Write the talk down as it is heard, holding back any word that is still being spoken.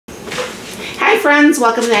friends,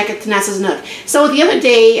 welcome back to Nessa's Nook. So the other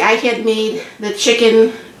day I had made the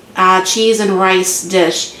chicken cheese and rice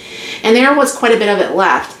dish, and there was quite a bit of it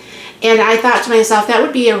left. And I thought to myself that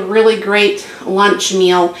would be a really great lunch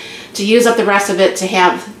meal to use up the rest of it, to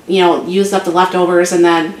have, use up the leftovers, and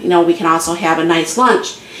then, we can also have a nice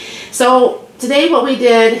lunch. So today what we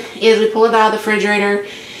did is we pulled it out of the refrigerator,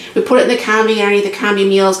 we put it in the combi underneath the combi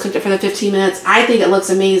meals, cooked it for the 15 minutes. I think it looks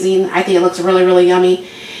amazing. I think it looks really, really yummy.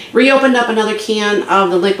 Reopened up another can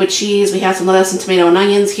of the liquid cheese. We have some lettuce and tomato and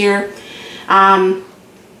onions here. I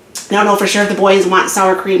don't know for sure if the boys want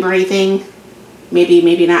sour cream or anything. Maybe,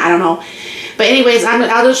 maybe not. I don't know. But anyways,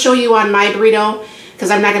 I'll just show you on my burrito,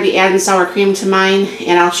 because I'm not going to be adding sour cream to mine,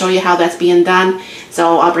 and I'll show you how that's being done.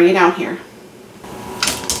 So I'll bring it down here.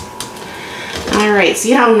 Alright,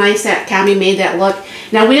 see how nice that combi made that look?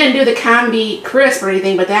 Now, we didn't do the combi crisp or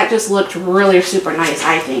anything, but that just looked really super nice,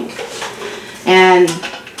 I think. And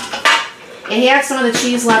it had some of the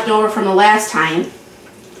cheese left over from the last time,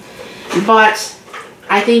 but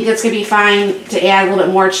I think it's going to be fine to add a little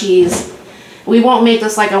bit more cheese. We won't make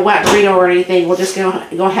this like a wet burrito or anything. We'll just go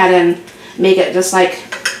ahead and make it just like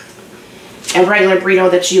a regular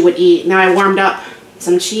burrito that you would eat. Now I warmed up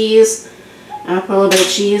some cheese. I'll put a little bit of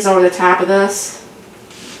cheese over the top of this.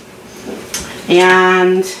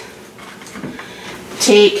 And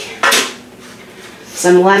take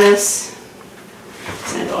some lettuce.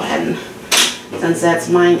 So I'm going to go ahead and, since that's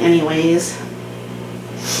mine anyways,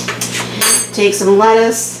 take some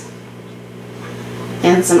lettuce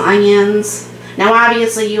and some onions. Now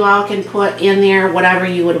obviously you all can put in there whatever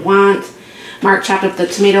you would want. Mark chopped up the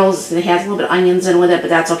tomatoes, and it has a little bit of onions in with it, but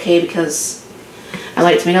that's okay because I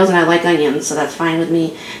like tomatoes and I like onions, so that's fine with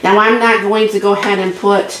me. Now I'm not going to go ahead and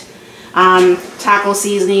put taco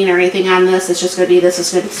seasoning or anything on this. It's just going to be, this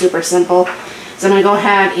is going to be super simple. So I'm going to go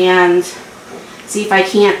ahead and see if I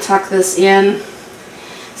can't tuck this in.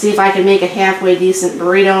 See if I can make a halfway decent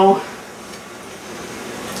burrito.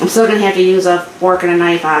 I'm still going to have to use a fork and a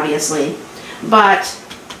knife, obviously. But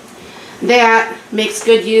that makes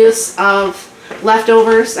good use of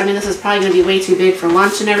leftovers. I mean, this is probably going to be way too big for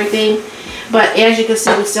lunch and everything. But as you can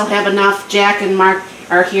see, we still have enough. Jack and Mark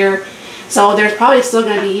are here. So there's probably still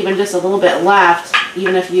going to be even just a little bit left.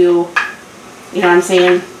 Even if you know what I'm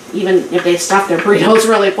saying, even if they stuff their burritos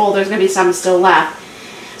really full, there's going to be some still left.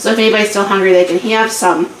 So if anybody's still hungry, they can have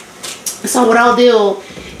some. So what I'll do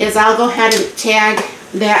is I'll go ahead and tag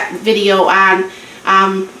that video on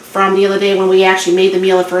from the other day when we actually made the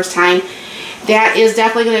meal the first time. That is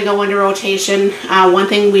definitely going to go into rotation. One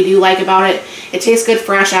thing we do like about it, it tastes good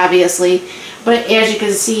fresh, obviously, but as you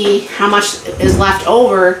can see how much is left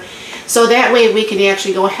over, so that way we can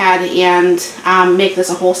actually go ahead and make this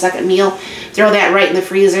a whole second meal. Throw that right in the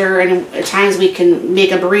freezer, and at times we can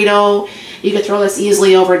make a burrito. You could throw this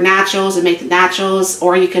easily over nachos and make the nachos,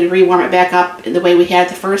 or you can rewarm it back up the way we had it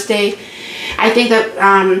the first day. I think that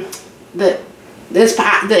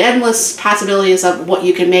the endless possibilities of what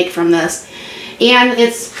you can make from this. And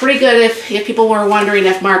it's pretty good if people were wondering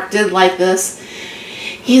if Mark did like this.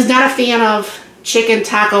 He's not a fan of chicken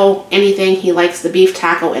taco anything. He likes the beef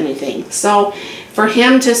taco anything. So for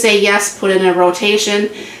him to say yes, put it in a rotation,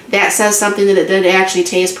 that says something that it did actually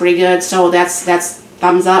taste pretty good. So that's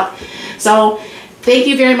thumbs up. So thank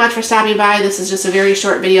you very much for stopping by. This is just a very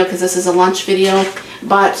short video because this is a lunch video.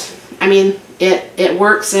 But I mean, it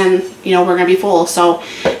works, and we're going to be full. So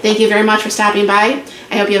thank you very much for stopping by.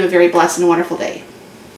 I hope you have a very blessed and wonderful day.